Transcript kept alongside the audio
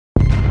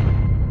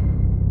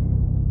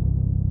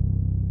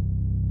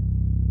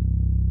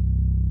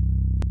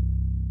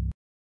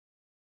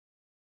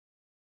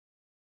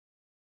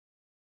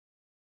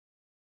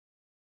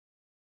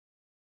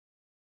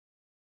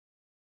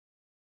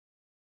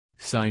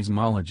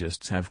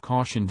Seismologists have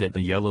cautioned that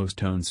the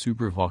Yellowstone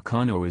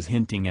supervolcano is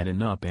hinting at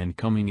an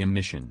up-and-coming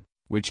emission,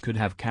 which could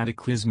have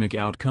cataclysmic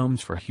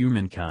outcomes for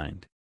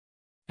humankind.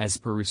 As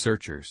per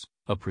researchers,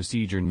 a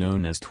procedure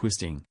known as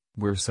twisting,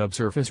 where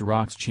subsurface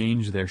rocks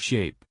change their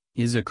shape,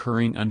 is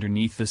occurring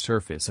underneath the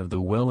surface of the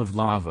well of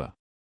lava.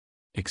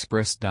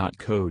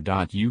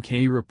 Express.co.uk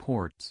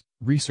reports,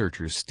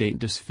 researchers state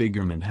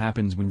disfigurement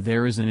happens when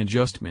there is an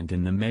adjustment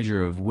in the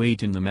measure of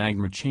weight in the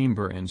magma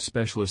chamber, and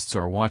specialists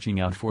are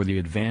watching out for the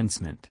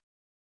advancement.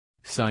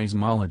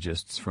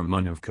 Seismologists from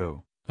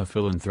UNOVCO, a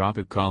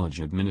philanthropic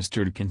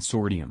college-administered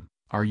consortium,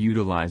 are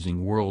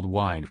utilizing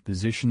worldwide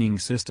positioning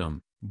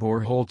system,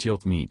 borehole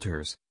tilt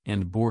meters,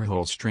 and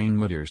borehole strain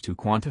meters to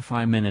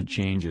quantify minute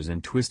changes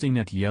and twisting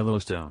at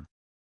Yellowstone.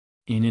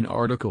 In an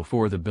article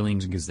for the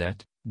Billings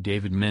Gazette,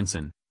 David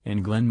Menson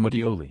and Glenn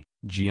Mattioli,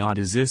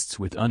 geodesists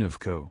with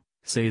UNOVCO,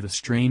 say the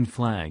strain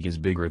flag is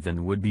bigger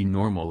than would be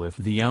normal if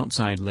the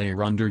outside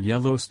layer under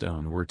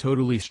Yellowstone were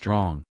totally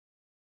strong.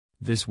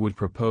 This would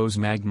propose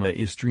magma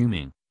is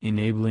streaming,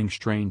 enabling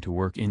strain to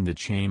work in the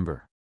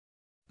chamber.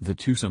 The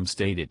twosome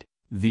stated,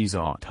 these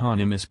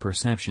autonomous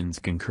perceptions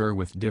concur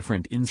with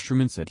different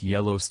instruments at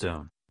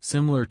Yellowstone,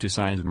 similar to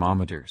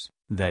seismometers,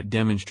 that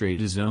demonstrate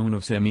a zone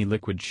of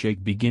semi-liquid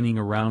shake beginning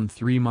around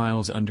 3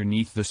 miles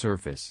underneath the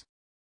surface.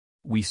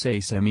 We say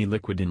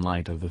semi-liquid in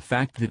light of the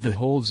fact that the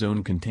whole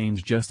zone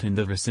contains just in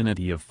the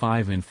vicinity of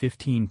 5 and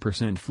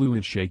 15%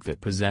 fluid shake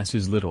that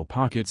possesses little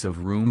pockets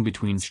of room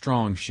between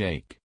strong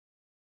shake.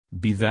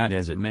 Be that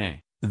as it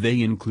may, they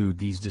include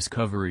these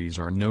discoveries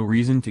are no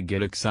reason to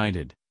get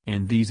excited,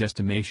 and these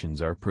estimations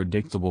are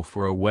predictable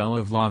for a well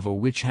of lava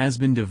which has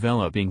been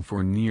developing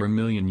for near a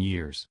million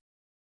years.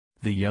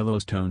 The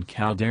Yellowstone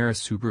caldera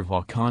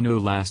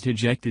supervolcano last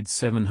ejected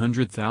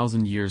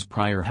 700,000 years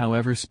prior,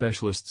 however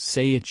specialists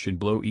say it should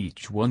blow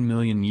each 1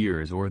 million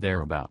years or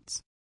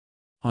thereabouts.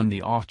 On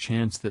the off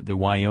chance that the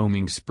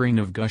Wyoming spring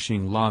of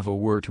gushing lava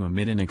were to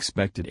emit an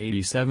expected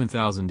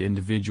 87,000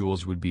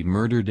 individuals would be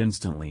murdered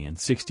instantly and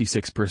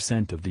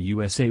 66% of the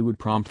USA would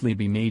promptly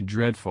be made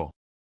dreadful.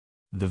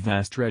 The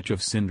vast stretch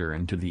of cinder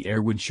into the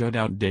air would shut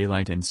out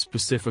daylight and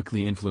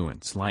specifically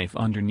influence life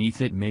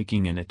underneath it,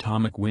 making an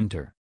atomic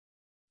winter.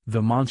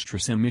 The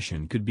monstrous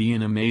emission could be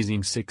an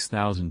amazing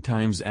 6,000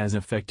 times as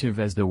effective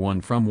as the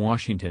one from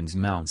Washington's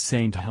Mount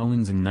St.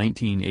 Helens in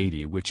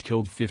 1980, which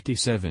killed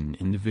 57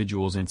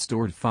 individuals and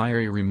stored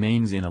fiery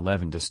remains in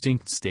 11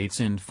 distinct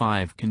states and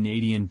 5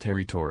 Canadian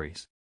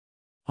territories.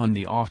 On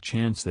the off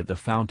chance that the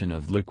fountain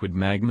of liquid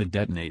magma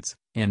detonates,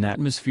 an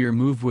atmosphere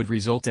move would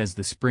result as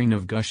the spring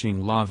of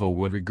gushing lava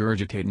would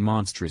regurgitate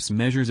monstrous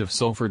measures of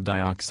sulfur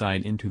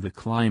dioxide into the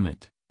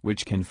climate,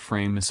 which can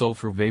frame a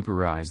sulfur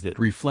vaporize that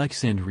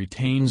reflects and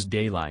retains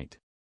daylight.